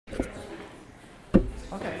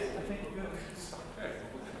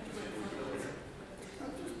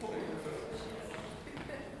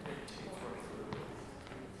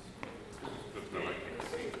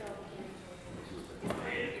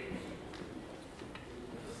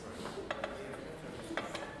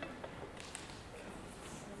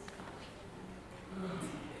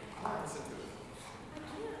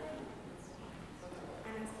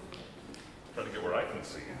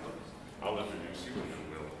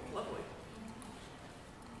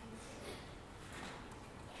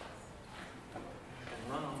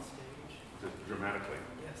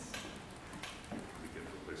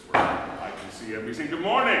CNBC. Good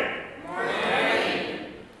morning. Good morning.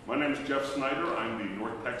 My name is Jeff Snyder. I'm the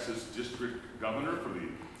North Texas District Governor for the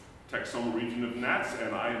Texoma region of NATS,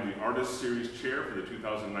 and I am the Artist Series Chair for the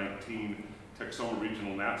 2019 Texoma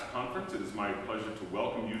Regional NATS Conference. It is my pleasure to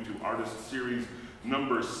welcome you to Artist Series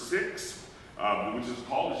number 6, which is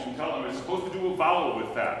called, as you can tell, I'm supposed to do a vowel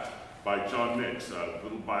with that, by John Nix. A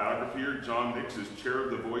little biography here. John Nix is Chair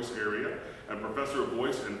of the Voice Area and Professor of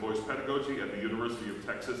Voice and Voice Pedagogy at the University of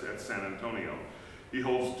Texas at San Antonio. He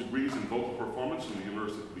holds degrees in vocal performance from the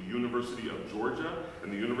University of Georgia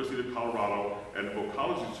and the University of Colorado, and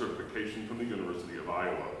vocology certification from the University of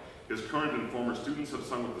Iowa. His current and former students have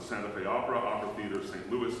sung with the Santa Fe Opera, Opera Theater of St.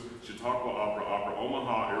 Louis, Chautauqua Opera, Opera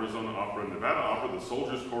Omaha, Arizona Opera, Nevada Opera, the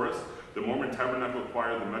Soldiers Chorus, the Mormon Tabernacle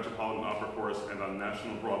Choir, the Metropolitan Opera Chorus, and on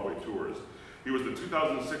national Broadway tours. He was the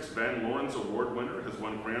 2006 Van Lawrence Award winner, has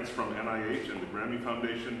won grants from NIH and the Grammy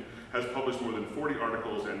Foundation, has published more than 40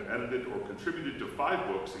 articles, and edited or contributed to 5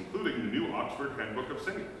 books, including the New Oxford Handbook of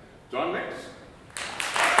Singing. John Nix.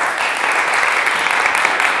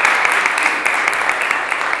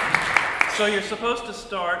 So you're supposed to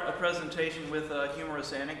start a presentation with a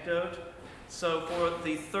humorous anecdote. So for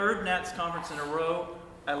the 3rd NATS conference in a row,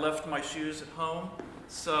 I left my shoes at home.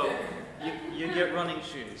 So you get running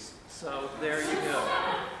shoes. So there you go.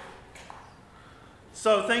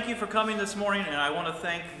 So thank you for coming this morning, and I want to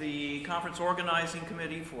thank the conference organizing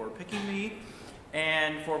committee for picking me,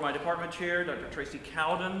 and for my department chair, Dr. Tracy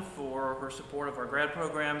Cowden, for her support of our grad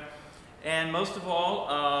program, and most of all,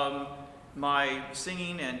 my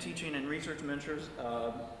singing and teaching and research mentors,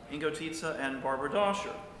 Ingo Tietze and Barbara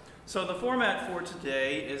Doscher. So the format for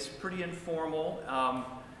today is pretty informal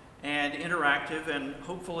and interactive, and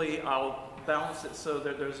hopefully I'll balance it so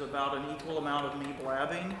that there's about an equal amount of me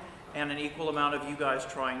blabbing and an equal amount of you guys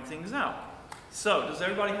trying things out. So, does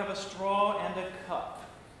everybody have a straw and a cup?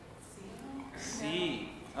 C.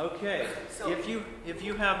 Okay. If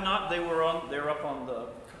you have not, they're up on the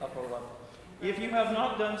upper level. If you have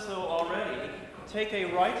not done so already, take a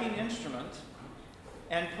writing instrument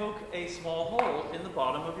and poke a small hole in the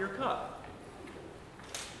bottom of your cup,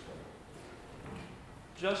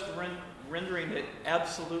 just rendering it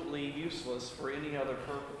absolutely useless for any other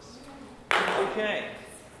purpose. Okay,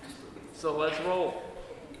 so let's roll.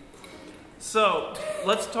 So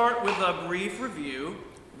let's start with a brief review.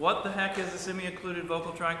 What the heck is a semi-occluded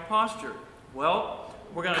vocal tract posture? Well,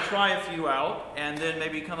 we're going to try a few out and then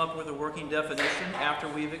maybe come up with a working definition after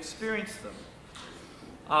we've experienced them.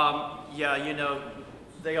 Yeah, you know,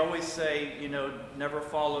 they always say, you know, never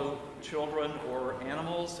follow children or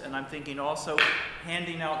animals, and I'm thinking also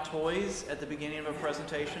handing out toys at the beginning of a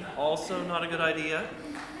presentation, also not a good idea.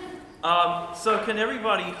 So can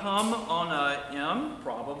everybody hum on a M?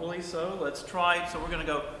 Probably so. Let's try. So we're going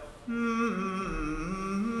to go,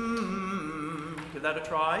 give that a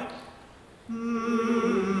try. And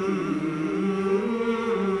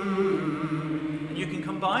you can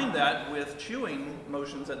combine that with chewing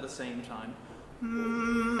motions at the same time.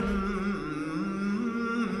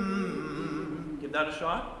 Give that a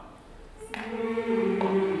shot.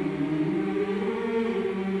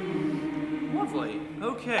 Lovely.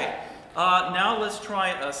 Okay. Now let's try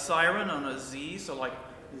a siren on a Z. So like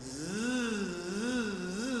zzz.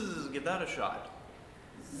 Give that a shot.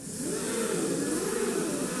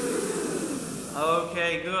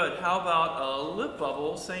 Okay, good. How about a lip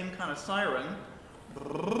bubble? Same kind of siren.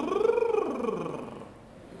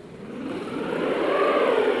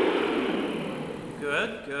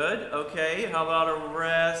 Good, good. Okay, how about a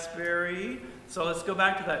raspberry? So let's go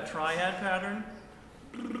back to that triad pattern.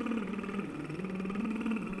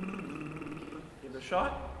 Give it a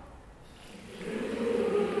shot.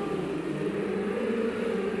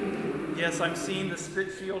 Yes, I'm seeing the spit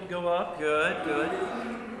field go up. Good, good.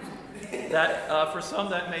 That, for some,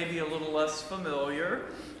 that may be a little less familiar.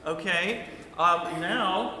 Okay,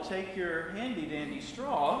 now take your handy-dandy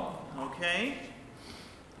straw, okay,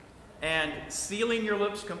 and sealing your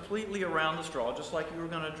lips completely around the straw, just like you were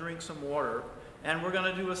going to drink some water, and we're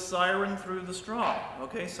going to do a siren through the straw.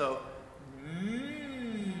 Okay, so,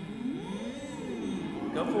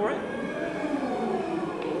 go for it.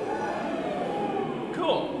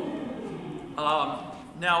 Cool.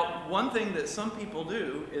 Now, one thing that some people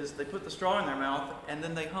do is they put the straw in their mouth and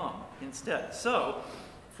then they hum instead. So,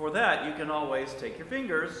 for that, you can always take your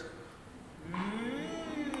fingers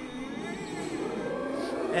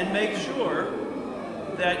and make sure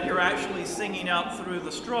that you're actually singing out through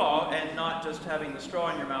the straw and not just having the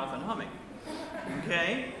straw in your mouth and humming.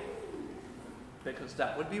 Okay? Because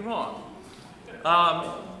that would be wrong.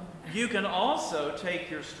 You can also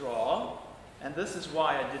take your straw, and this is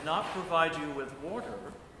why I did not provide you with water,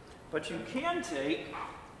 But you can take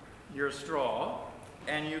your straw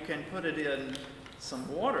and you can put it in some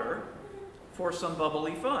water for some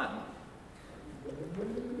bubbly fun.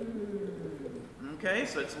 Okay,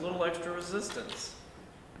 so it's a little extra resistance.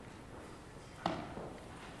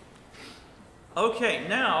 Okay,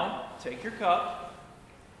 now take your cup,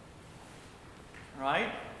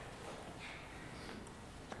 right?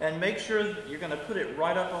 And make sure that you're going to put it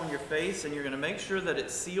right up on your face, and you're going to make sure that it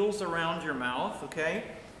seals around your mouth, okay?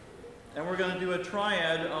 And we're going to do a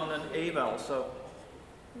triad on an A vowel. So,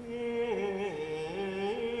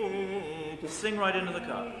 just sing right into the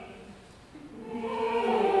cup.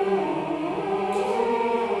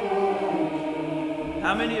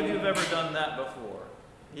 How many of you have ever done that before?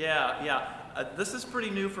 Yeah. This is pretty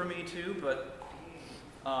new for me too, but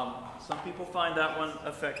some people find that one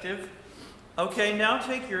effective. Okay, now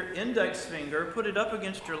take your index finger, put it up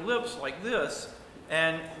against your lips like this,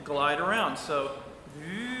 and glide around. So,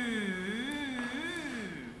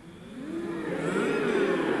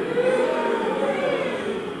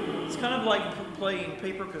 it's kind of like playing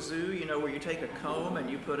paper kazoo, you know, where you take a comb and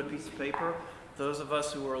you put a piece of paper. Those of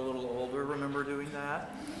us who are a little older remember doing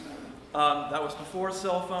that. That was before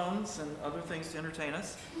cell phones and other things to entertain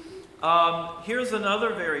us. Here's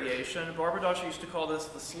another variation. Barbara Dosh used to call this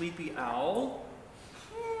the sleepy owl.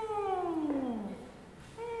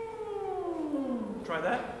 Try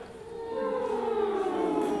that.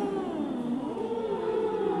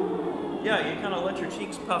 Yeah, you kind of let your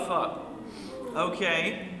cheeks puff up.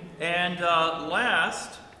 Okay, and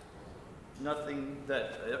last, nothing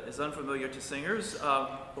that is unfamiliar to singers,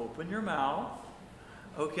 open your mouth.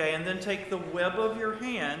 Okay, and then take the web of your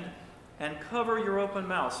hand and cover your open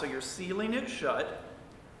mouth. So you're sealing it shut.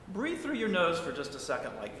 Breathe through your nose for just a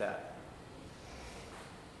second like that.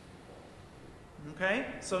 Okay,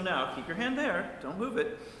 so now keep your hand there. Don't move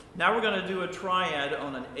it. Now we're going to do a triad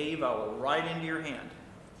on an A vowel right into your hand.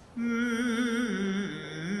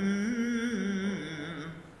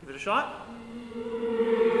 Give it a shot.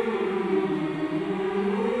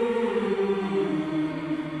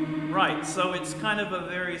 Right, so it's kind of a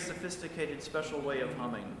very sophisticated, special way of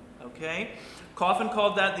humming, okay? Coffin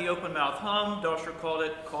called that the open mouth hum. Dosher called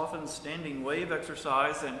it Coffin's standing wave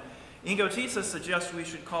exercise. And Ingo Tisa suggests we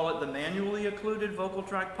should call it the manually occluded vocal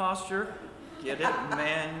tract posture. Get it?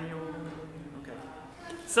 Manual. Okay.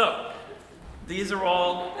 So, these are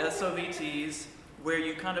all SOVTs where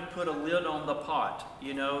you kind of put a lid on the pot.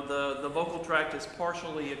 You know, the vocal tract is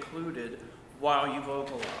partially occluded while you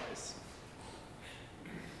vocalize.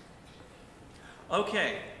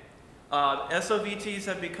 Okay, SOVTs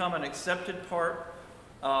have become an accepted part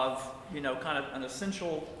of, you know, kind of an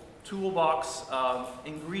essential toolbox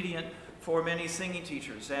ingredient for many singing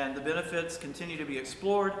teachers, and the benefits continue to be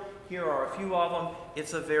explored. Here are a few of them.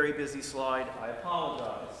 It's a very busy slide. I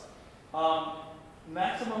apologize.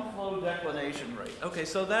 Maximum flow declination rate. Okay,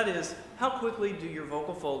 so that is how quickly do your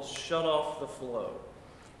vocal folds shut off the flow.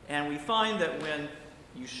 And we find that when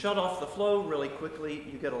you shut off the flow really quickly,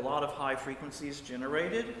 you get a lot of high frequencies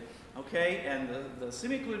generated, okay? And the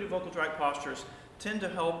semi-occluded vocal tract postures tend to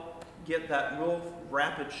help get that real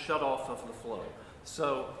rapid shut off of the flow.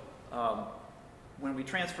 So when we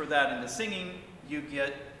transfer that into singing, you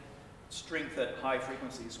get strength at high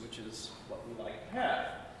frequencies, which is what we like to have.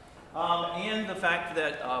 And the fact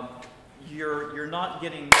that you're not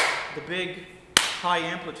getting the big high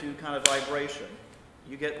amplitude kind of vibration.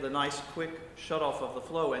 You get the nice quick shut off of the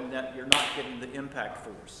flow, and that you're not getting the impact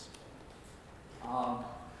force.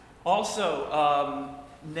 Also,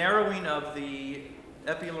 narrowing of the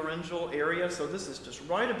epilaryngeal area. So this is just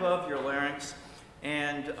right above your larynx,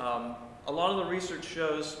 and a lot of the research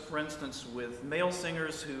shows, for instance, with male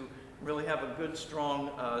singers who really have a good, strong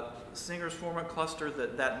singers formant cluster,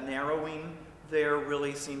 that narrowing there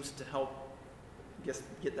really seems to help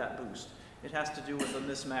get that boost. It has to do with a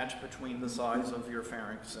mismatch between the size of your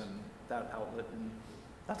pharynx and that outlet, and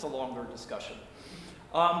that's a longer discussion.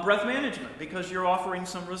 Breath management, because you're offering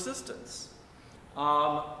some resistance.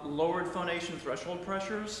 Lowered phonation threshold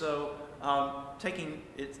pressure, so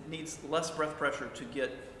it needs less breath pressure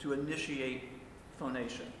to initiate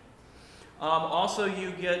phonation. Also,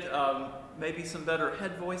 you get maybe some better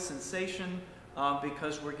head voice sensation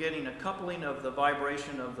because we're getting a coupling of the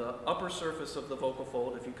vibration of the upper surface of the vocal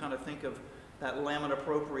fold. If you kind of think of that lamina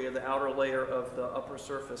propria, the outer layer of the upper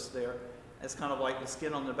surface there, as kind of like the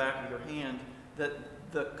skin on the back of your hand, that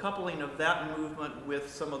the coupling of that movement with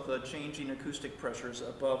some of the changing acoustic pressures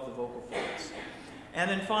above the vocal folds. And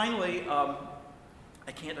then finally,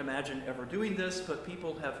 I can't imagine ever doing this, but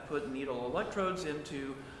people have put needle electrodes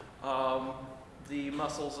into the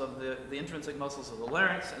muscles of the intrinsic muscles of the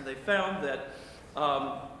larynx, and they found that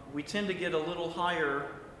we tend to get a little higher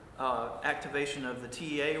activation of the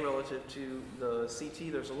TA relative to the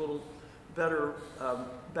CT. There's a little better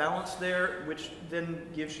balance there, which then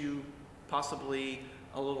gives you possibly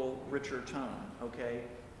a little richer tone, okay?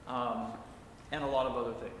 And a lot of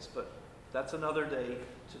other things, but that's another day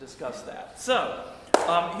to discuss that. So,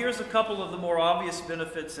 here's a couple of the more obvious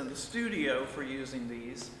benefits in the studio for using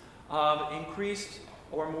these. Increased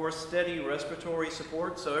or more steady respiratory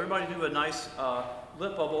support. So everybody do a nice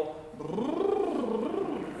lip bubble.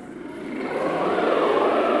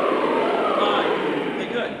 Okay,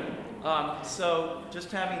 good. So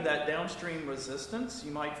just having that downstream resistance,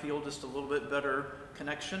 you might feel just a little bit better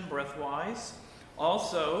connection breath-wise.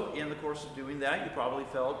 Also, in the course of doing that, you probably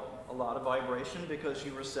felt a lot of vibration because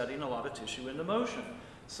you were setting a lot of tissue into motion.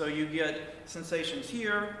 So you get sensations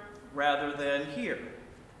here rather than here.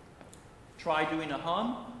 Try doing a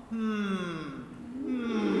hum.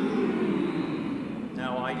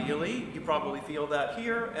 Now, ideally, you probably feel that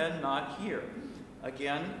here and not here.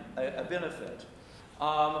 Again, a benefit.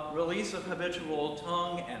 Release of habitual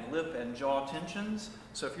tongue and lip and jaw tensions.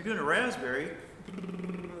 So if you're doing a raspberry,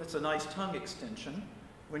 it's a nice tongue extension.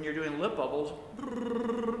 When you're doing lip bubbles,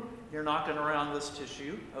 you're knocking around this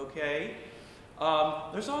tissue, okay?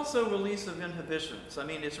 There's also release of inhibitions. I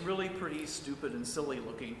mean, it's really pretty stupid and silly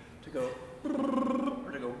looking to go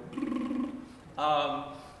or to go.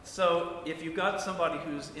 So if you've got somebody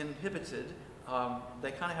who's inhibited,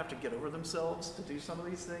 they kind of have to get over themselves to do some of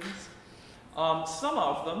these things. Some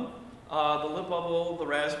of them, the lip bubble, the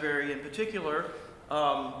raspberry in particular,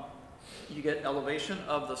 you get elevation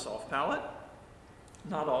of the soft palate.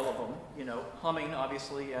 Not all of them, you know, humming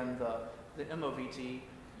obviously, and the MOVT,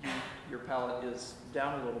 your palate is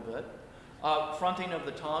down a little bit. Fronting of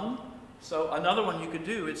the tongue. So another one you could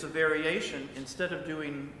do, it's a variation. Instead of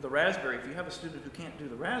doing the raspberry, if you have a student who can't do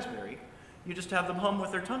the raspberry, you just have them hum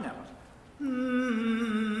with their tongue out.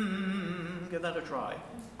 Give that a try.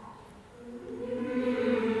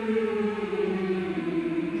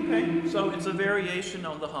 Okay, so it's a variation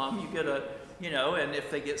on the hum. You get a, you know, and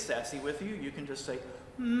if they get sassy with you, you can just say,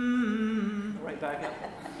 right back at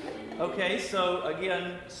them. Okay, so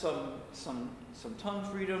again, some tongue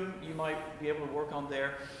freedom you might be able to work on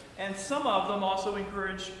there. And some of them also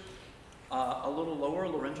encourage a little lower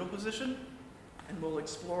laryngeal position, and we'll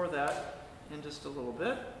explore that in just a little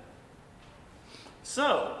bit.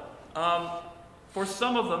 So, for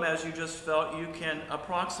some of them, as you just felt, you can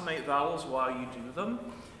approximate vowels while you do them.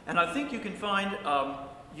 And I think you can find,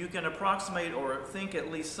 you can approximate or think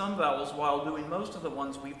at least some vowels while doing most of the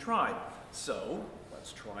ones we've tried. So,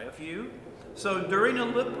 let's try a few. So, during a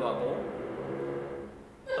lip bubble,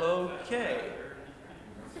 okay.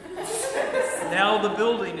 Now the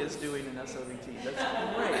building is doing an SOVT. That's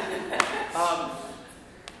great.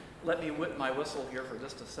 Let me whip my whistle here for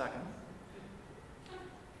just a second.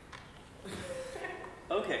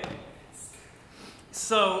 Okay.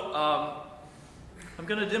 So, I'm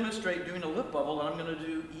going to demonstrate doing a lip bubble, and I'm going to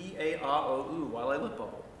do E-A-A-O-U while I lip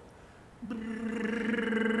bubble.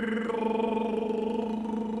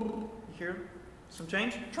 You hear some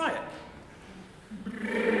change? Try it.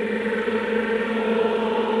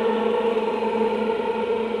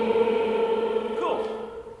 Cool.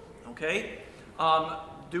 Okay.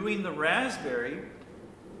 Doing the raspberry,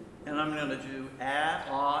 and I'm going to do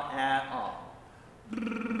ah.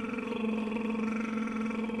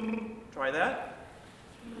 Try that.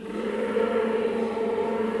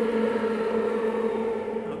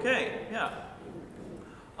 Okay, yeah.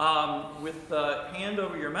 With the hand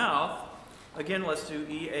over your mouth, again, let's do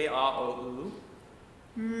E-A-A-O-U.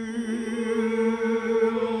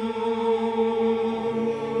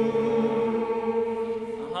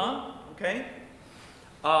 Okay.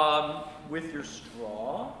 With your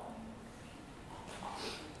straw,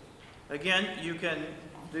 again, you can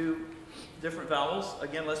do different vowels.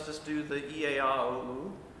 Again, let's just do the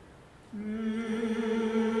E-A-A-O-U.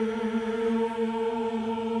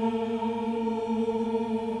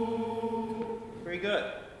 Very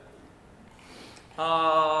good.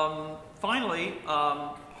 Finally,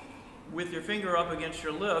 with your finger up against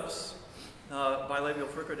your lips, bilabial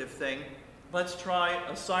fricative thing, let's try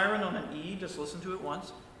a siren on an E. Just listen to it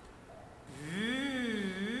once.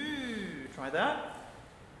 Try that.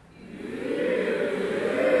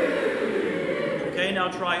 Okay, now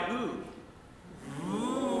try oo.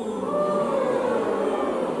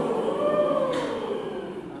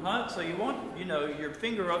 So you want, you know, your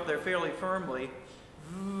finger up there fairly firmly.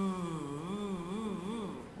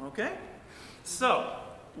 Okay? So,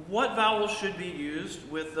 what vowels should be used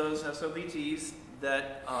with those SOVTs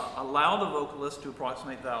that allow the vocalist to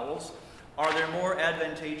approximate vowels? Are there more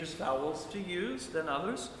advantageous vowels to use than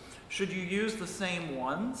others? Should you use the same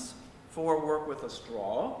ones for work with a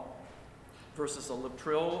straw versus a lip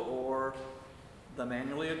trill or the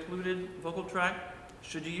manually occluded vocal tract?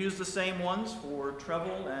 Should you use the same ones for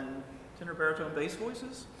treble and tenor, baritone, bass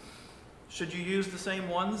voices? Should you use the same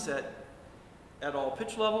ones at all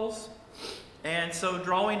pitch levels? And so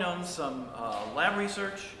drawing on some lab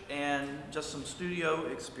research and just some studio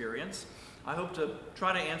experience, I hope to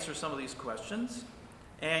try to answer some of these questions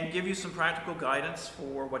and give you some practical guidance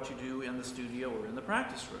for what you do in the studio or in the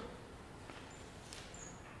practice room.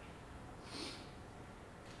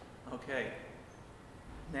 Okay,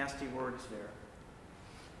 nasty words there.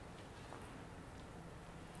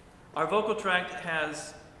 Our vocal tract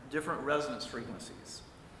has different resonance frequencies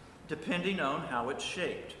depending on how it's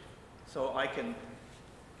shaped. So I can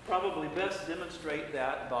probably best demonstrate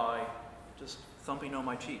that by just thumping on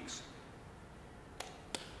my cheeks.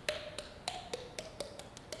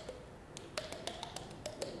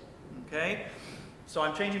 Okay, so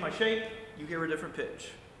I'm changing my shape, you hear a different pitch.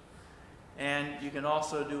 And you can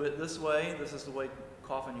also do it this way. This is the way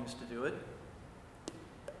Coffin used to do it.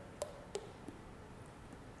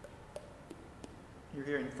 You're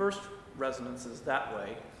hearing first resonances that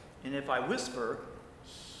way. And if I whisper,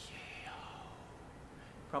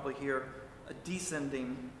 probably hear a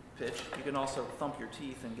descending pitch. You can also thump your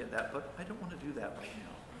teeth and get that, but I don't want to do that right now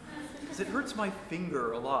because it hurts my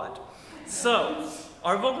finger a lot. So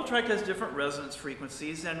our vocal tract has different resonance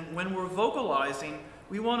frequencies, and when we're vocalizing,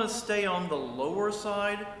 we want to stay on the lower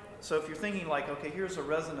side. So if you're thinking like, okay, here's a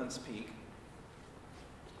resonance peak.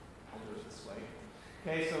 I'll do it this way.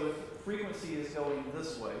 Okay, so if frequency is going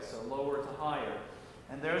this way, so lower to higher,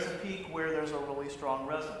 and there's a peak where there's a really strong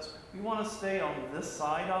resonance. We want to stay on this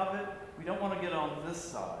side of it. We don't want to get on this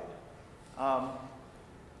side.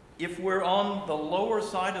 If we're on the lower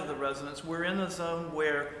side of the resonance, we're in the zone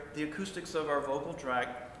where the acoustics of our vocal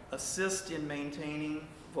tract assist in maintaining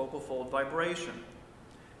vocal fold vibration.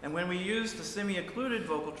 And when we use the semi-occluded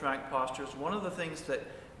vocal tract postures, one of the things that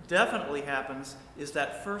definitely happens is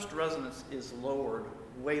that first resonance is lowered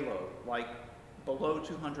way low, like below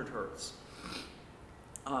 200 hertz.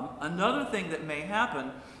 Another thing that may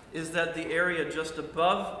happen is that the area just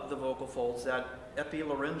above the vocal folds, that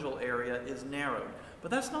epilaryngeal area, is narrowed. But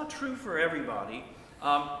that's not true for everybody.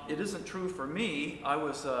 It isn't true for me. I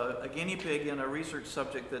was a guinea pig in a research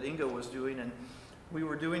subject that Ingo was doing, and we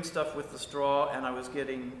were doing stuff with the straw, and I was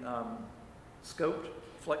getting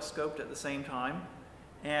flex scoped at the same time.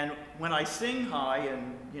 And when I sing high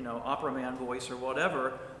in, opera man voice or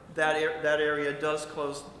whatever, that area does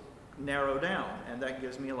narrow down, and that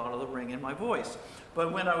gives me a lot of the ring in my voice.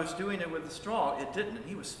 But when I was doing it with the straw, it didn't, and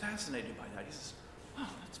he was fascinated by that. He says, "Oh,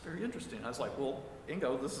 that's very interesting." I was like, "Well,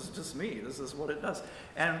 Ingo, this is just me. This is what it does."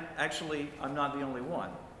 And actually, I'm not the only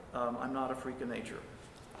one. I'm not a freak of nature,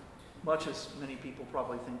 much as many people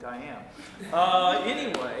probably think I am.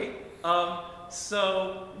 Anyway,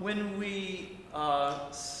 so when we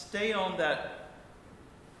stay on that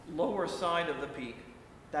lower side of the peak,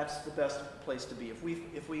 that's the best place to be. If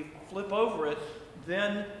we flip over it,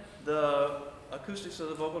 then the acoustics of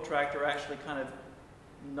the vocal tract are actually kind of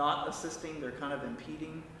not assisting, they're kind of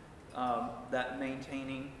impeding that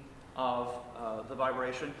maintaining of the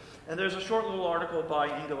vibration. And there's a short little article by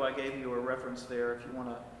Ingo. I gave you a reference there if you want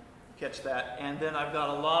to catch that. And then I've got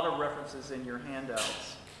a lot of references in your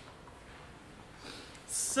handouts.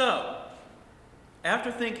 So, after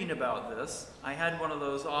thinking about this, I had one of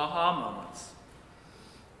those aha moments.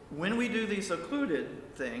 When we do these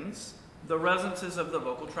occluded things, the resonances of the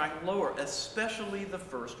vocal tract lower, especially the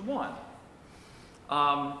first one.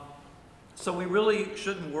 So we really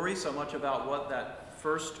shouldn't worry so much about what that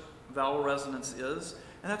first vowel resonance is,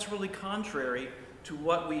 and that's really contrary to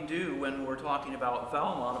what we do when we're talking about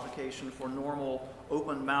vowel modification for normal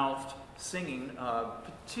open-mouthed singing,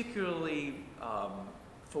 particularly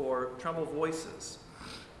for treble voices.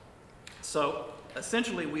 So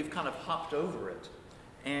essentially we've kind of hopped over it.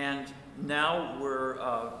 And now we're,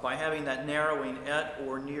 by having that narrowing at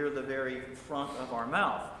or near the very front of our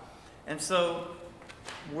mouth. And so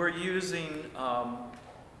we're using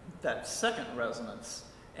that second resonance.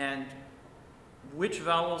 And which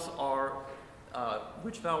vowels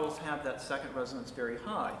have that second resonance very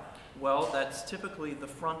high? Well, that's typically the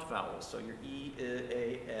front vowels. So your E, I,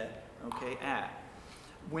 A, okay, A.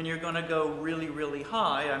 When you're going to go really, really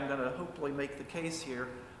high, I'm going to hopefully make the case here,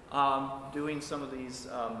 doing some of these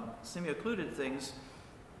semi-occluded things,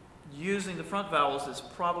 using the front vowels is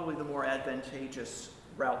probably the more advantageous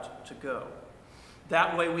route to go.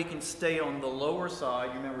 That way we can stay on the lower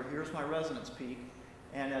side. Remember, here's my resonance peak,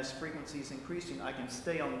 and as frequency is increasing, I can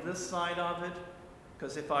stay on this side of it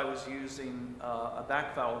because if I was using a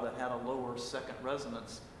back vowel that had a lower second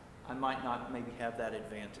resonance, I might not maybe have that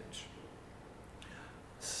advantage.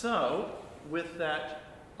 So, with that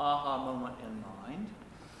aha moment in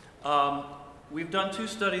mind, we've done 2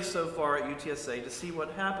 studies so far at UTSA to see what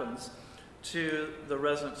happens to the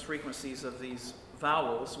resonance frequencies of these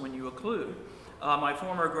vowels when you occlude. My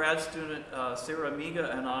former grad student, Sarah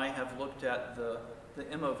Miga, and I have looked at the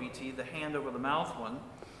MOVT, the hand over the mouth one,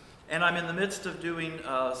 and I'm in the midst of doing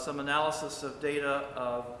some analysis of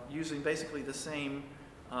data using basically the same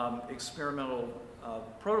experimental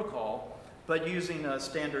protocol, but using a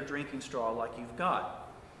standard drinking straw like you've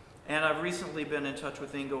got. And I've recently been in touch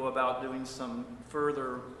with Ingo about doing some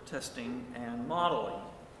further testing and modeling.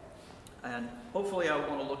 And hopefully I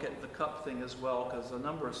want to look at the cup thing as well, because a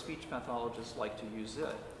number of speech pathologists like to use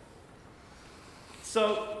it.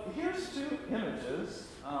 So here's 2 images.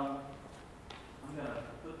 I'm going to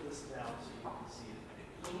put this down so you can see it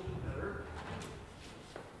a little bit better.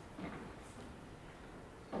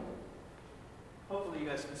 Hopefully you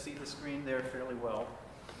guys can see the screen there fairly well.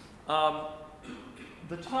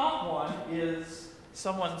 The top one is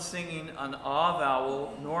someone singing an ah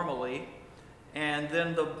vowel normally, and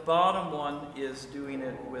then the bottom one is doing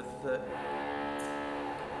it with the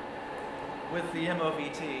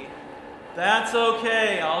MOVT. That's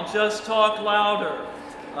okay, I'll just talk louder.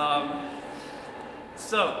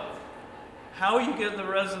 So, how you get the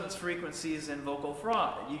resonance frequencies in vocal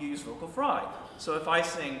fry? You use vocal fry. So if I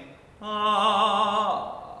sing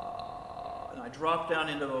ah, and I drop down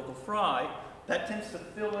into vocal fry, that tends to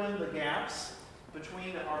fill in the gaps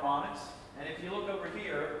between the harmonics. And if you look over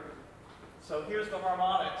here, so here's the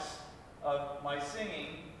harmonics of my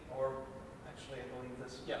singing, or actually I believe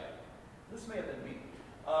this, yeah, this may have been me.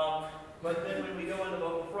 But then when we go into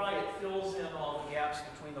vocal fry, it fills in all the gaps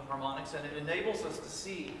between the harmonics, and it enables us to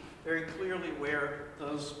see very clearly where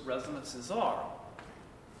those resonances are.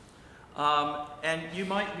 And you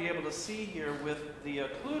might be able to see here with the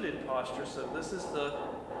occluded posture, so this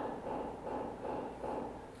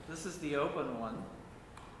is the open one.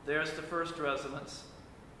 There's the first resonance.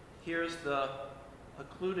 Here's the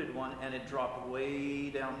occluded one, and it dropped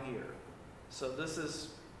way down here. So this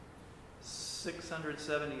is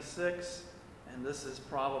 676, and this is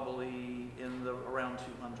probably in the around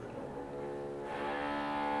 200.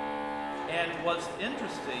 And what's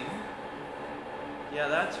interesting, yeah,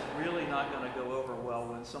 that's really not going to go over well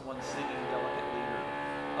when someone's singing delicately here.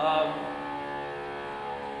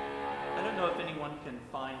 I don't know if anyone can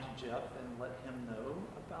find Jeff and let him know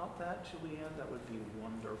about that, Julianne. That would be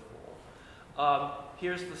wonderful.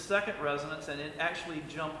 Here's the second resonance, and it actually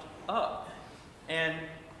jumped up. And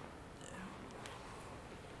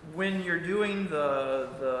when you're doing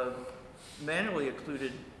the manually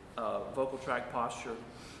occluded vocal tract posture,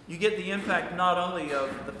 you get the impact not only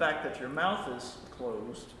of the fact that your mouth is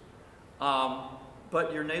closed,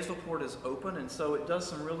 but your nasal port is open, and so it does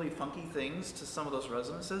some really funky things to some of those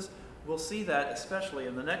resonances. We'll see that especially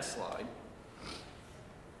in the next slide.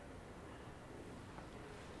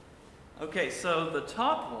 Okay, so the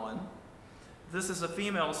top one, this is a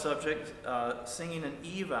female subject singing an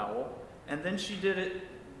E vowel, and then she did it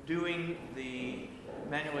doing the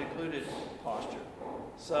manually occluded posture.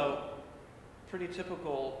 So pretty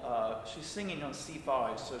typical, she's singing on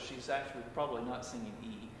C5, so she's actually probably not singing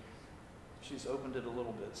E. She's opened it a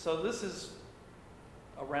little bit. So this is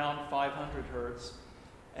around 500 hertz.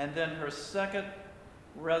 And then her second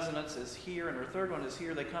resonance is here, and her third one is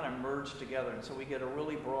here. They kind of merge together, and so we get a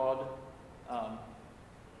really broad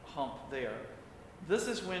hump there. This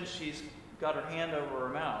is when she's got her hand over her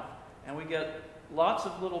mouth, and we get lots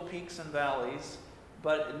of little peaks and valleys,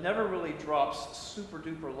 but it never really drops super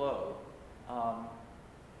duper low.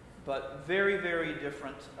 But very, very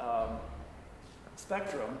different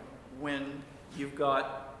spectrum when you've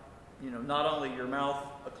got, you know, not only your mouth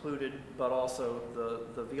occluded, but also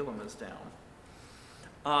the velum is down.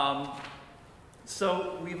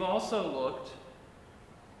 So we've also looked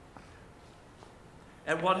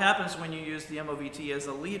at what happens when you use the MOVT as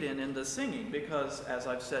a lead-in into singing, because as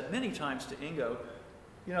I've said many times to Ingo,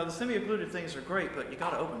 you know, the semi-occluded things are great, but you got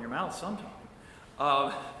to open your mouth sometime.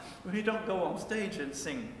 When you don't go on stage and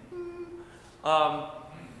sing.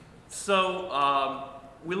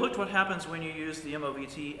 We looked what happens when you use the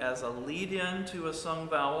MOVT as a lead-in to a sung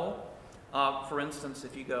vowel. For instance,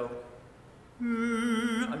 if you go,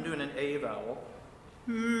 I'm doing an A vowel.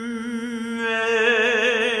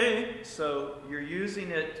 So you're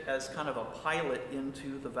using it as kind of a pilot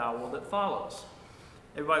into the vowel that follows.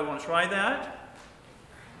 Everybody want to try that?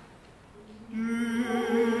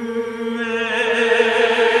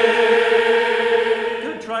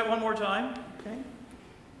 Good, try it one more time. Okay.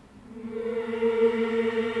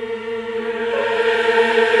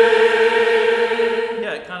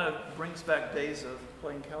 back days of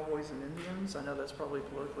playing cowboys and Indians. I know that's probably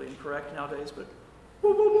politically incorrect nowadays, but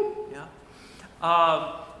yeah.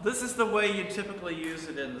 This is the way you typically use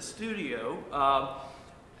it in the studio.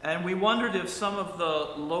 And we wondered if some of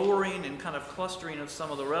the lowering and kind of clustering of some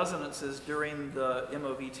of the resonances during the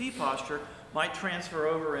MOVT posture might transfer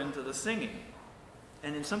over into the singing.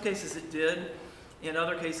 And in some cases it did, in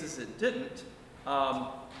other cases it didn't.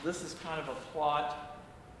 This is kind of a plot.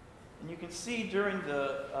 And you can see during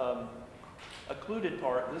the occluded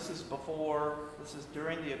part, this is before, this is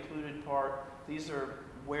during the occluded part, these are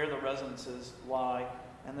where the resonances lie,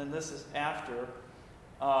 and then this is after.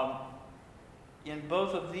 In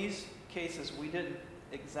both of these cases, we didn't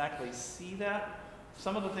exactly see that.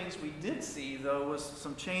 Some of the things we did see, though, was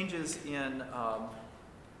some changes in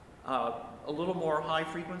a little more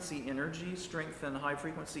high-frequency energy, strength and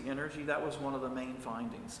high-frequency energy. That was one of the main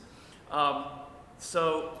findings.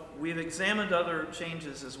 So we've examined other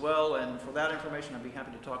changes as well, and for that information, I'd be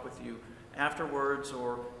happy to talk with you afterwards,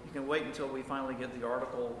 or you can wait until we finally get the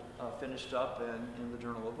article finished up and in the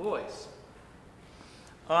Journal of Voice.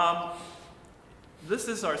 This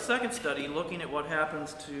is our second study looking at what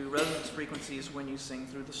happens to resonance frequencies when you sing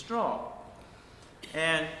through the straw.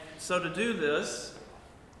 And so to do this,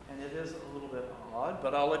 and it is a little bit odd,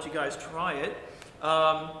 but I'll let you guys try it.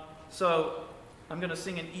 So I'm going to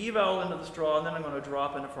sing an E vowel into the straw, and then I'm going to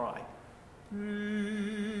drop in a fry.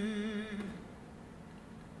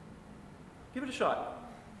 Give it a shot.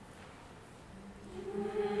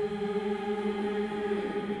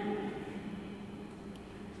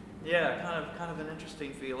 Yeah, kind of an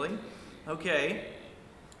interesting feeling. Okay,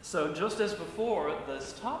 so just as before,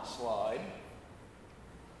 this top slide,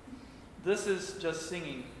 this is just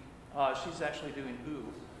singing. She's actually doing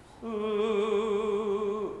ooh.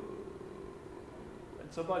 Ooh.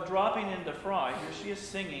 And so by dropping into fry, here she is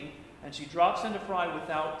singing, and she drops into fry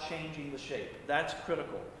without changing the shape. That's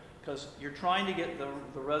critical, because you're trying to get the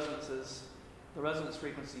resonance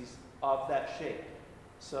frequencies of that shape.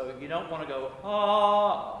 So you don't want to go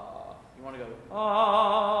ah. You want to go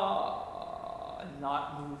ah, and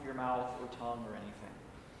not move your mouth or tongue or anything.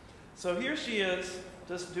 So here she is,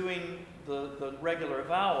 just doing the regular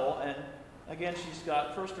vowel, and again she's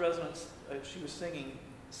got first resonance. She was singing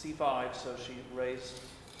C5, so she raised.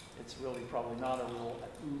 It's really probably not a real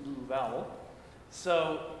ooh vowel.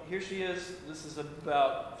 So here she is. This is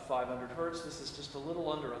about 500 hertz. This is just a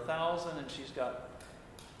little under 1,000, and she's got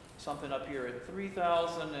something up here at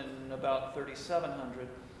 3,000 and about 3,700.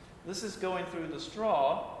 This is going through the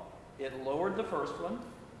straw. It lowered the first one.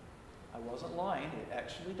 I wasn't lying. It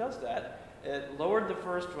actually does that. It lowered the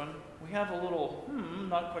first one. We have a little,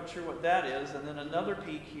 not quite sure what that is, and then another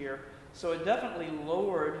peak here. So it definitely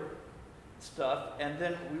lowered stuff, and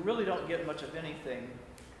then we really don't get much of anything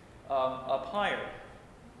up higher.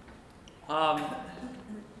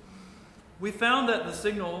 We found that the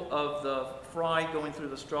signal of the fry going through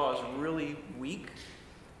the straw is really weak.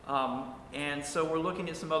 And so we're looking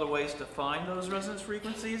at some other ways to find those resonance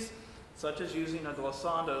frequencies, such as using a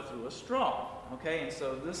glissando through a straw. Okay, and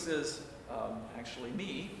so this is actually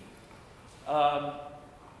me.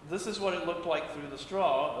 This is what it looked like through the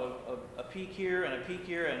straw, a peak here and a peak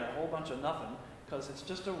here and a whole bunch of nothing, because it's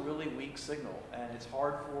just a really weak signal, and it's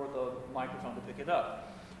hard for the microphone to pick it up.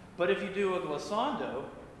 But if you do a glissando,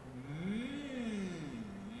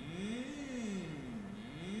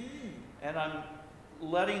 and I'm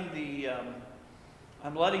letting the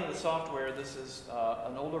software, this is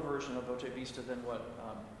an older version of Voce Vista than what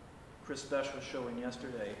Chris Besh was showing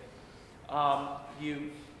yesterday.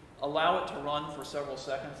 You allow it to run for several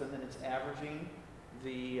seconds, and then it's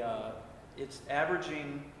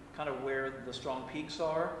averaging kind of where the strong peaks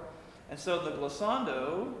are. And so the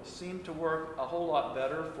glissando seemed to work a whole lot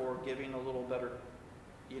better for giving a little better,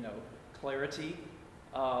 clarity.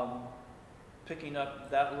 Picking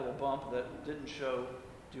up that little bump that didn't show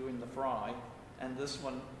doing the fry, and this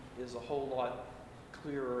one is a whole lot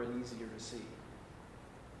clearer and easier to see.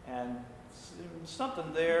 And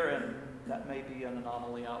something there, and that may be an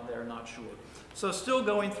anomaly out there, not sure. So still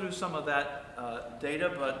going through some of that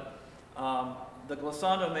data, but the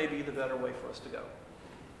glissando may be the better way for us to go.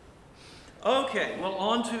 Okay, well,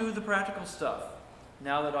 on to the practical stuff.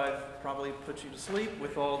 Now that I've probably put you to sleep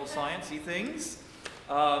with all the sciencey things,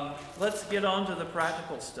 let's get on to the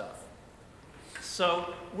practical stuff.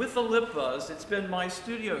 So with the lip buzz, it's been my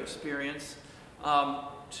studio experience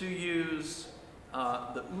to use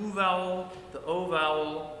the oo vowel, the o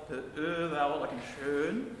vowel, the vowel like in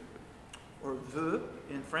schön, or the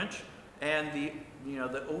in French, and the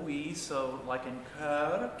OE, so like in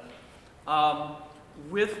cœur,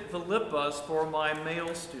 with the lip buzz for my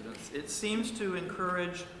male students. It seems to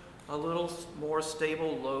encourage a little more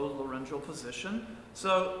stable low laryngeal position.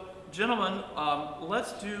 So, gentlemen,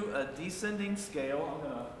 let's do a descending scale. I'm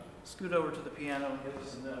going to scoot over to the piano and give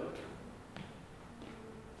us a note.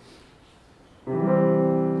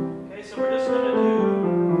 Okay, so we're just going to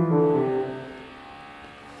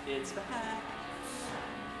do It's Back.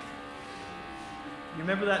 You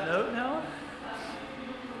remember that note now?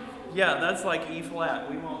 Yeah, that's like E flat.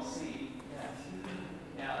 We won't see.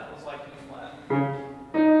 Yeah, that was like E flat.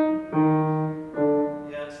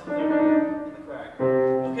 Yeah, it's something in the crack.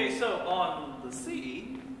 Okay, so on the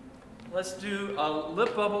C, let's do a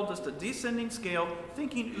lip bubble, just a descending scale,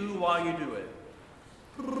 thinking ooh while you do it.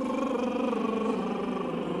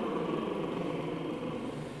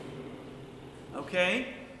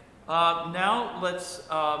 Okay, now let's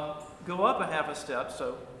go up a half a step,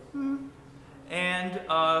 so, and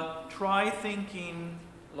try thinking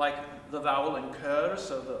like the vowel in cœur,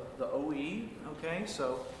 so the OE, okay,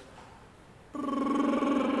 so.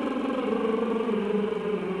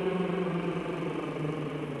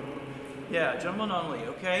 Yeah, gentlemen only,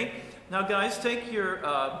 okay? Now guys, take your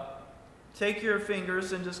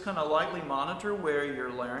fingers and just kind of lightly monitor where your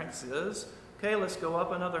larynx is. Okay, let's go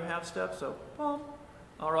up another half step, so, boom.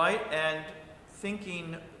 All right, and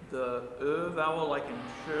thinking the vowel like in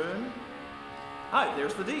schön. Hi,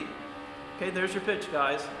 there's the D. Okay, there's your pitch,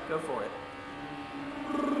 guys. Go for it.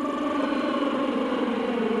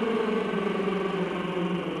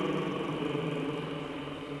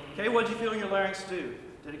 Okay, what did you feel your larynx do?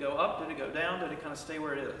 Did it go up? Did it go down? Did it kind of stay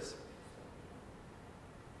where it is?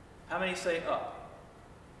 How many say up?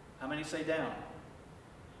 How many say down?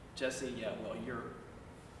 Jesse, yeah, well,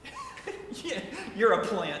 you're a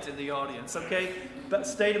plant in the audience, okay? But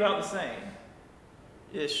stayed about the same.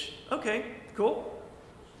 Ish. Okay, cool.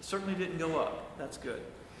 Certainly didn't go up. That's good.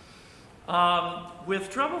 With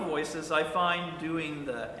treble voices, I find doing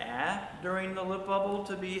the ah during the lip bubble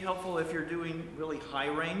to be helpful if you're doing really high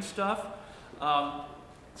range stuff.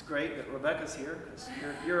 It's great that Rebecca's here because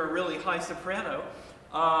you're a really high soprano.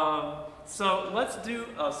 So let's do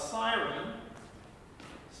a siren,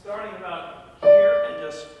 starting about here and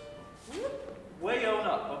just way on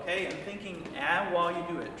up, okay? And thinking ah while you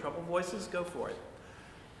do it. Treble voices, go for it.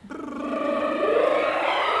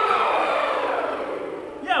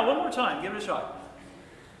 Yeah, one more time. Give it a shot.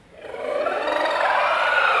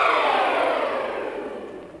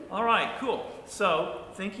 All right, cool. So,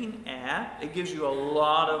 thinking ah, it gives you a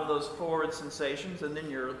lot of those forward sensations, and then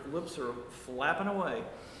your lips are flapping away.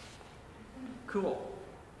 Cool.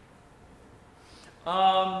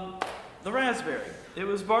 The raspberry. It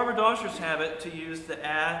was Barbara Doscher's habit to use the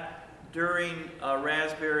ah during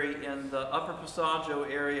raspberry in the upper passaggio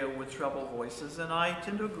area with treble voices, and I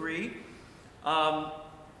tend to agree.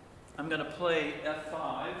 I'm going to play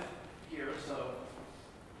F5 here, so.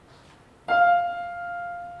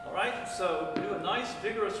 All right, so do a nice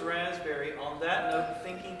vigorous raspberry on that note,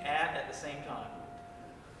 thinking at the same time.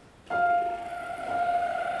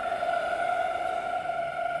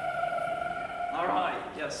 All right,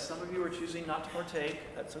 yes, some of you are choosing not to partake.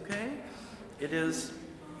 That's okay. It is,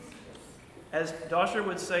 as Doscher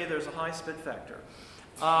would say, there's a high spit factor.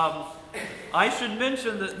 I should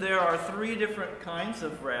mention that there are 3 different kinds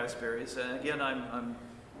of raspberries, and again,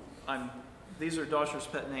 these are Doscher's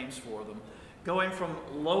pet names for them, going from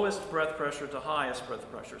lowest breath pressure to highest breath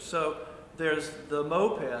pressure. So there's the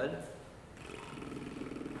moped.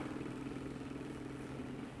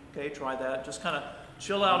 Okay, try that. Just kind of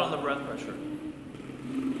chill out on the breath pressure.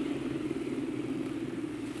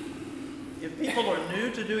 If people are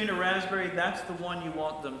new to doing a raspberry, that's the one you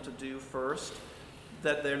want them to do first.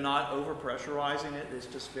 That they're not over-pressurizing it. It's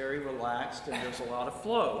just very relaxed and there's a lot of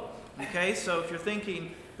flow. Okay, so if you're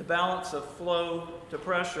thinking the balance of flow to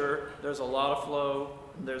pressure, there's a lot of flow,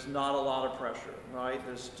 and there's not a lot of pressure, right?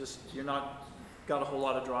 There's just, you're not got a whole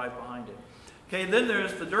lot of drive behind it. Okay, then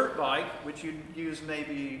there's the dirt bike, which you use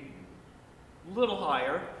maybe a little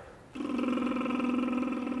higher.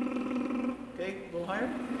 Okay, a little higher.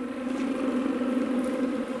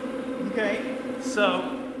 Okay,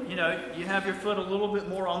 so you know, you have your foot a little bit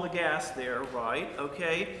more on the gas there, right?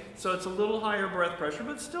 Okay, so it's a little higher breath pressure,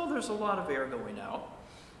 but still there's a lot of air going out.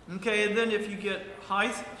 Okay, and then if you get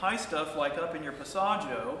high stuff like up in your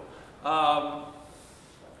passaggio, the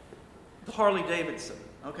Harley-Davidson.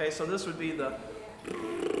 Okay, so this would be the,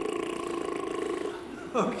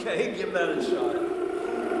 okay, give that a shot.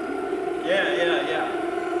 Yeah.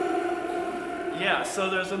 Yeah, so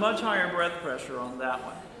there's a much higher breath pressure on that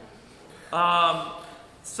one.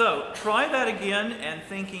 So try that again and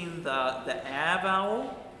thinking the ah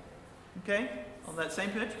vowel, okay, on that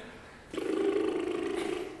same pitch.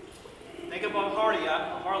 Think about Harley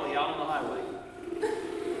out on the highway.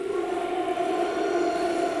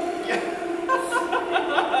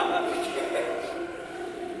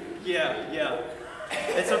 Yeah.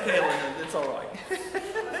 It's okay, Linda. It's all right.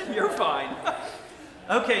 You're fine.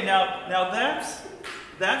 Okay, now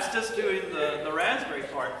that's just doing the raspberry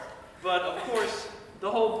part. But of course, the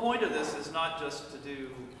whole point of this is not just to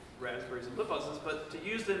do raspberries and lip buzzes, but to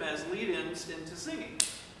use them as lead-ins into singing.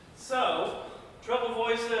 So, treble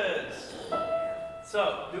voices.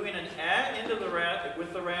 So, doing an A into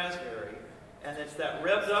with the raspberry, and it's that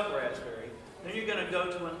revved up raspberry. Then you're going to go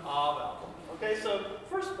to an A vowel. Okay, so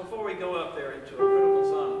first, before we go up there into a critical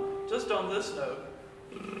zone, just on this note,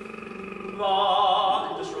 and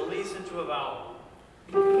just release into a vowel.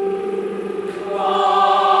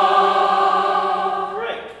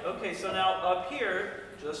 Great. Okay, so now up here,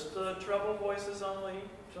 just the treble voices only.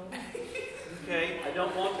 Okay, I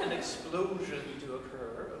don't want an explosion to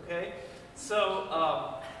occur. Okay,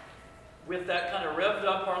 so with that kind of revved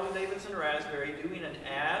up Harley-Davidson raspberry, doing an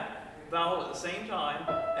A vowel at the same time,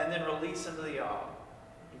 and then release into the A.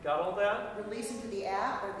 You got all that? Release into the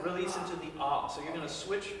A or the Release into the A. So you're going to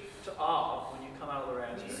switch to A when you come out of the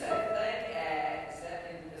raspberry.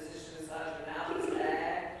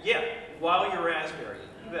 Yeah, while you're raspberry.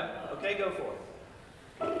 You bet. Okay, go for it.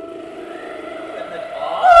 And then A.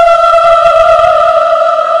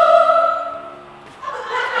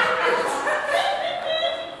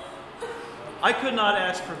 I could not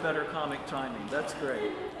ask for better comic timing. That's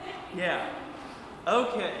great. Yeah.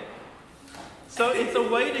 Okay. So it's a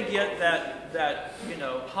way to get that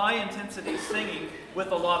high intensity singing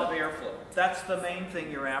with a lot of airflow. That's the main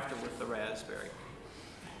thing you're after with the raspberry.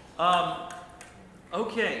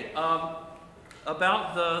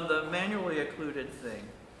 About the manually occluded thing.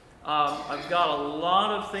 I've got a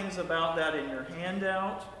lot of things about that in your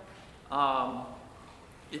handout.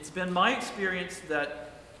 It's been my experience that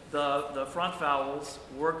the front vowels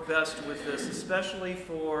work best with this, especially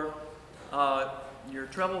for your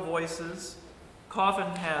treble voices.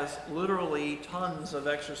 Coffin has literally tons of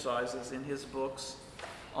exercises in his books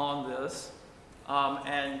on this,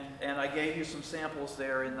 and I gave you some samples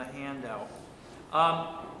there in the handout.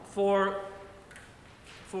 For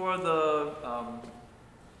the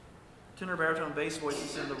tenor, baritone, bass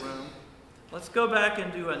voices in the room, let's go back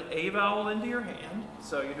and do an A vowel into your hand.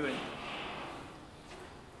 So you're doing.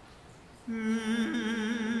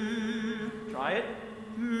 Try it.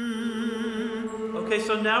 Okay,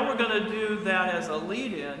 so now we're going to do that as a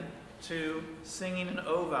lead-in to singing an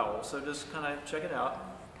O vowel. So just kind of check it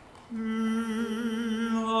out.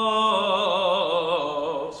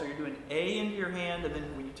 O. So you're doing A into your hand, and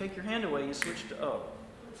then when you take your hand away, you switch to O.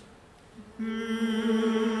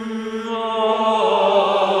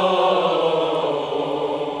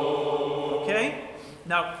 Okay?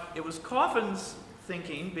 Now, it was Coffin's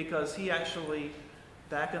thinking, because he actually,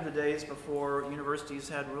 back in the days before universities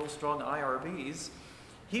had real strong IRBs,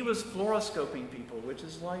 he was fluoroscoping people, which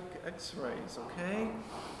is like x-rays, okay?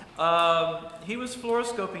 He was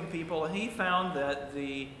fluoroscoping people, and he found that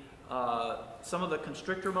some of the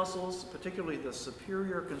constrictor muscles, particularly the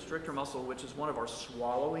superior constrictor muscle, which is one of our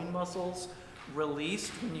swallowing muscles,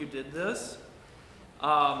 released when you did this.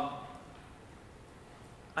 I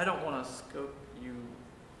don't want to scope you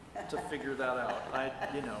to figure that out.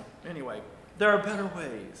 Anyway, there are better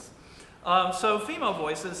ways. So female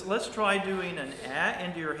voices, let's try doing an A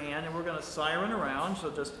into your hand, and we're going to siren around,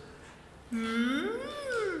 so just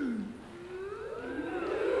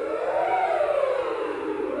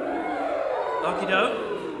okie doke.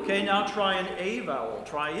 Okay, now try an A vowel.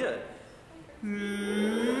 Try it.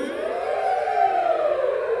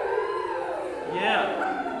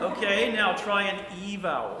 Yeah. Okay, now try an E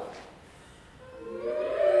vowel.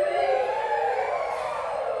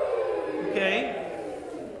 Okay.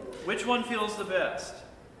 Which one feels the best?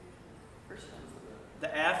 First one's the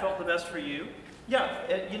A felt the best for you? Yeah,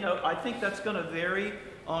 I think that's going to vary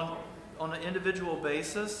on an individual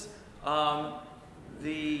basis. Of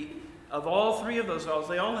all three of those vowels,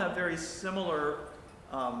 they all have very similar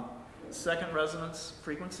second resonance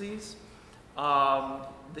frequencies.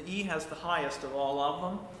 The E has the highest of all of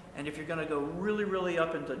them, and if you're going to go really, really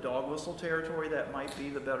up into dog whistle territory, that might be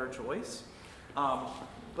the better choice.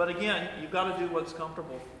 But again, you've got to do what's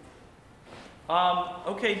comfortable.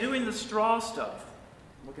 Okay, doing the straw stuff.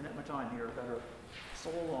 Looking at my time here, better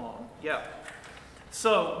so long. Yeah.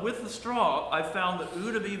 So with the straw, I found the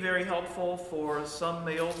oo to be very helpful for some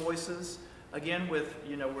male voices. Again, we're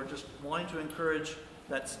just wanting to encourage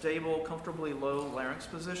that stable, comfortably low larynx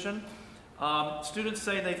position. Students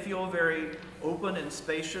say they feel very open and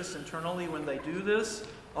spacious internally when they do this,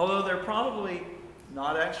 although they're probably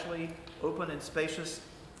not actually open and spacious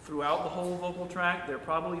throughout the whole vocal tract. They're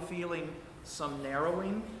probably feeling some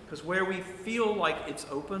narrowing, because where we feel like it's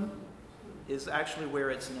open is actually where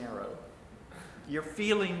it's narrow. You're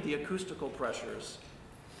feeling the acoustical pressures,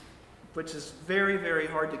 which is very, very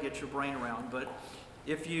hard to get your brain around. But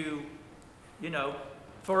if you know,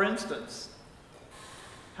 for instance,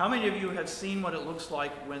 how many of you have seen what it looks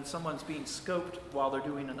like when someone's being scoped while they're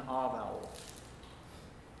doing an ah vowel?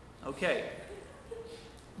 Okay.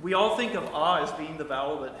 We all think of ah as being the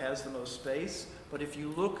vowel that has the most space, but if you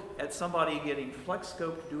look at somebody getting flex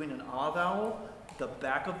scoped doing an ah vowel, the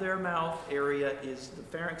back of their mouth area the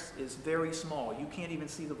pharynx is very small. You can't even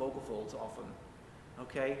see the vocal folds often.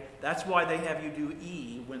 Okay? That's why they have you do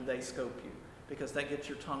E when they scope you, because that gets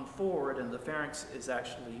your tongue forward and the pharynx is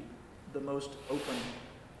actually the most open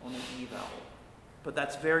on an E vowel. But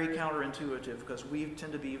that's very counterintuitive because we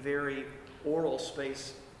tend to be very oral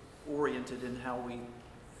space oriented in how we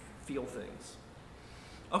feel things.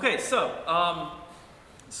 Okay, so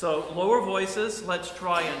lower voices, let's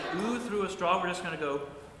try an ooh through a straw. We're just going to go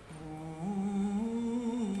ooh.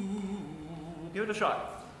 Give it a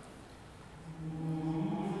shot.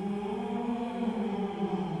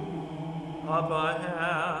 Up a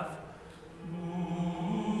half.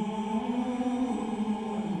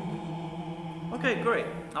 Okay, great.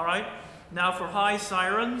 All right. Now for high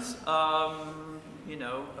sirens,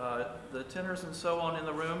 the tenors and so on in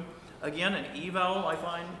the room. Again, an E vowel I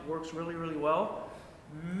find works really, really well.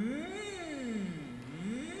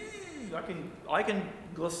 I can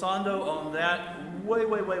glissando on that way,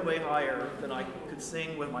 way, way, way higher than I could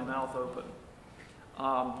sing with my mouth open.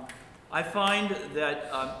 I find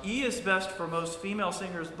that E is best for most female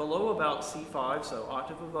singers below about C5, so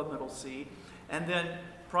octave above middle C, and then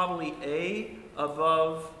probably A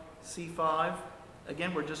above C5.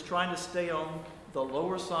 Again, we're just trying to stay on the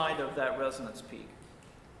lower side of that resonance peak.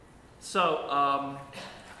 So,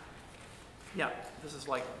 yeah, this is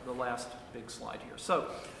like the last big slide here. So,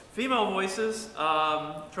 female voices,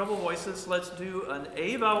 treble voices, let's do an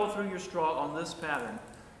A vowel through your straw on this pattern.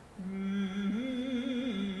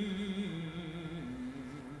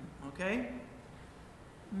 Okay?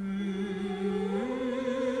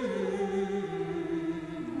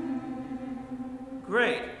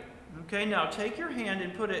 Great. Okay, now take your hand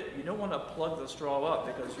and put it, you don't want to plug the straw up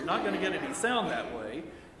because you're not going to get any sound that way.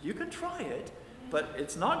 You can try it, but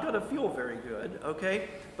it's not going to feel very good, okay?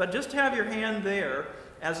 But just have your hand there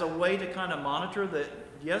as a way to kind of monitor that,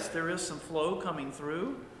 yes, there is some flow coming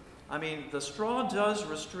through. I mean, the straw does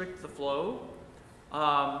restrict the flow,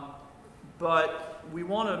 but we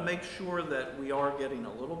want to make sure that we are getting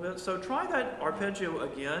a little bit. So try that arpeggio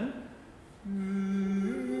again.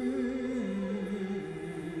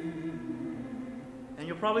 And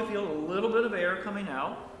you'll probably feel a little bit of air coming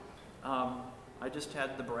out. I just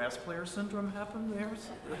had the brass player syndrome happen there.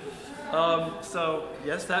 So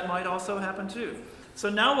yes, that might also happen too. So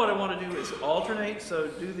now what I want to do is alternate. So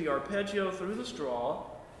do the arpeggio through the straw,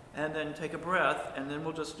 and then take a breath, and then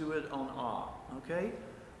we'll just do it on ah, okay?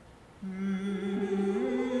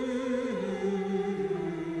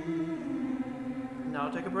 Now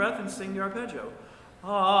take a breath and sing the arpeggio.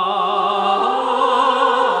 Ah.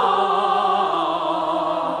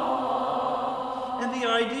 And the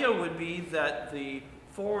idea would be that the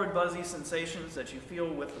forward buzzy sensations that you feel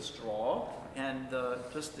with the straw and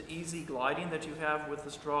just the easy gliding that you have with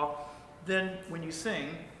the straw, then when you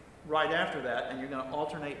sing right after that, and you're going to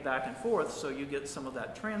alternate back and forth so you get some of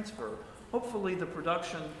that transfer, hopefully the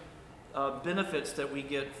production benefits that we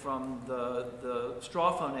get from the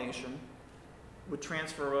straw phonation would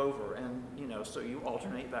transfer over, and so you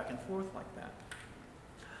alternate back and forth like that.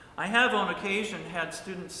 I have on occasion had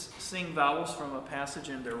students sing vowels from a passage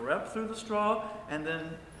in their rep through the straw and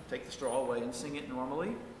then take the straw away and sing it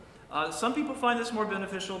normally. Some people find this more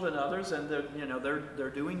beneficial than others, and they're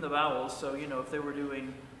doing the vowels. So if they were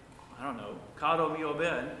doing, I don't know, caro mio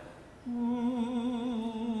ben,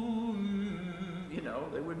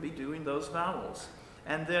 they would be doing those vowels,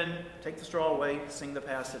 and then take the straw away, sing the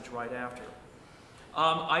passage right after.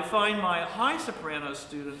 I find my high soprano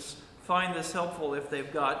students find this helpful if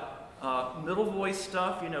they've got middle voice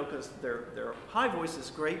stuff, because their high voice is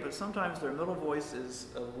great, but sometimes their middle voice is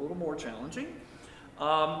a little more challenging.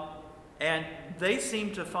 And they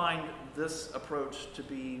seem to find this approach to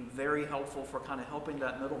be very helpful for kind of helping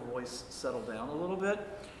that middle voice settle down a little bit.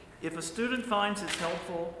 If a student finds it's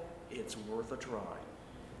helpful, it's worth a try.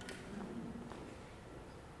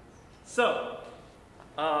 So,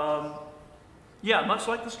 yeah, much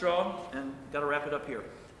like the straw, and got to wrap it up here.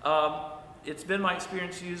 It's been my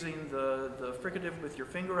experience using the fricative with your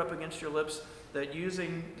finger up against your lips, that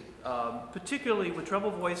using, particularly with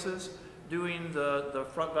treble voices, doing the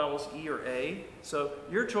front vowels E or A. So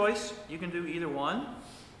your choice, you can do either one.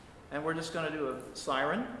 And we're just going to do a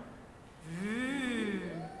siren.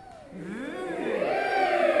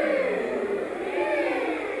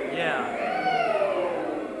 Yeah.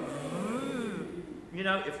 You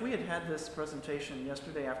know, if we had had this presentation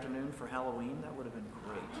yesterday afternoon for Halloween, that would have been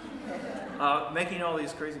great. Making all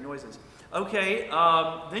these crazy noises. Okay,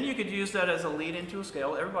 then you could use that as a lead into a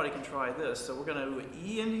scale. Everybody can try this. So we're going to do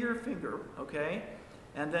E into your finger, okay?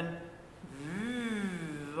 And then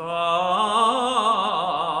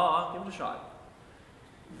give it a shot.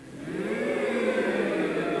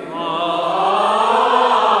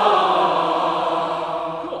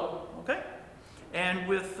 Cool, okay? And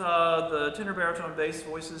with the tenor, baritone, bass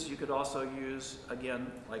voices, you could also use, again,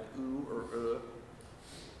 like oo or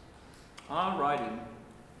Alrighty.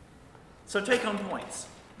 So take-home points.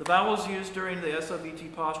 The vowels used during the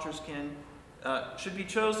SOVT postures should be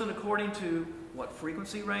chosen according to what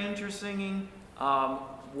frequency range you're singing,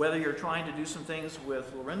 whether you're trying to do some things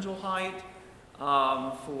with laryngeal height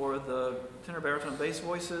for the tenor, baritone, bass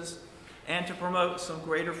voices, and to promote some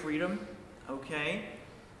greater freedom, okay?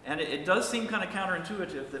 And it does seem kind of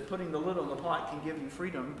counterintuitive that putting the lid on the pot can give you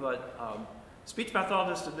freedom, but speech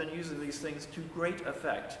pathologists have been using these things to great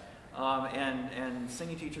effect, and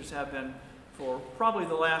singing teachers have been for probably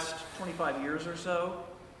the last 25 years or so.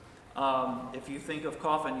 If you think of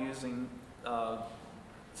Coffin using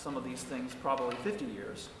some of these things, probably 50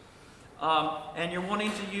 years. And you're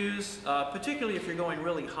wanting to use, particularly if you're going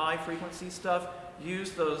really high frequency stuff,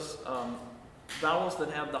 use those vowels that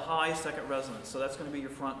have the high second resonance. So that's going to be your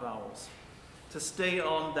front vowels, to stay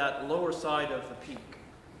on that lower side of the peak.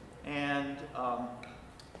 And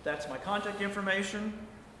that's my contact information.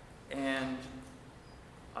 And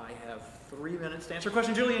I have 3 minutes to answer a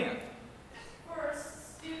question. Julianne. For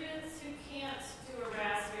students who can't do a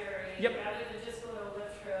raspberry, Yep. rather than just go to a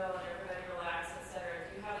lip trill and everybody relax, etc.,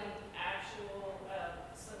 do you have any actual,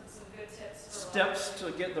 some good tips for Steps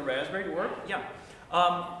to get the raspberry to work? Yeah.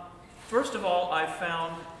 First of all, I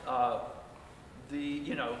found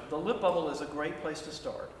the lip bubble is a great place to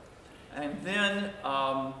start. And then,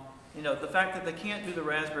 the fact that they can't do the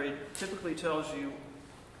raspberry typically tells you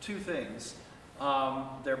two things.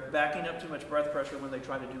 They're backing up too much breath pressure when they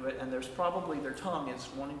try to do it, and there's probably their tongue is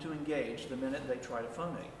wanting to engage the minute they try to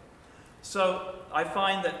phonate. So I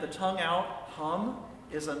find that the tongue out hum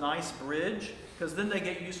is a nice bridge, because then they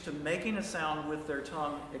get used to making a sound with their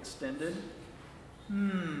tongue extended.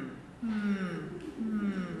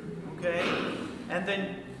 Okay? And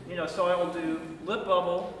then, so I will do lip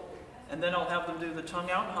bubble, and then I'll have them do the tongue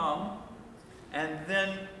out hum, and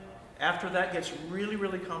then after that gets really,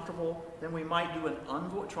 really comfortable, then we might do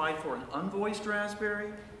try for an unvoiced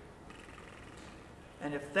raspberry.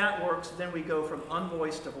 And if that works, then we go from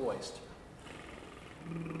unvoiced to voiced.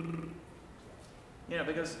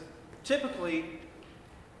 Because typically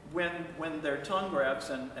when their tongue grabs,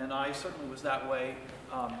 and I certainly was that way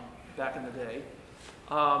back in the day,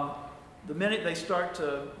 the minute they start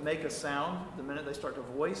to make a sound, the minute they start to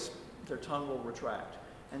voice, their tongue will retract.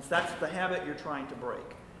 And that's the habit you're trying to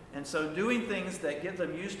break. And so doing things that get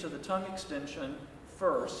them used to the tongue extension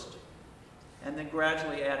first, and then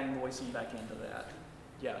gradually adding voicing back into that.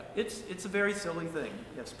 Yeah, it's a very silly thing.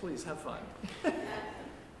 Yes, please, have fun.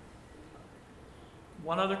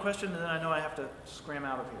 One other question, and then I know I have to scram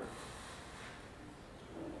out of here.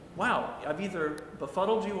 Wow, I've either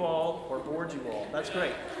befuddled you all or bored you all. That's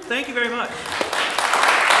great. Thank you very much.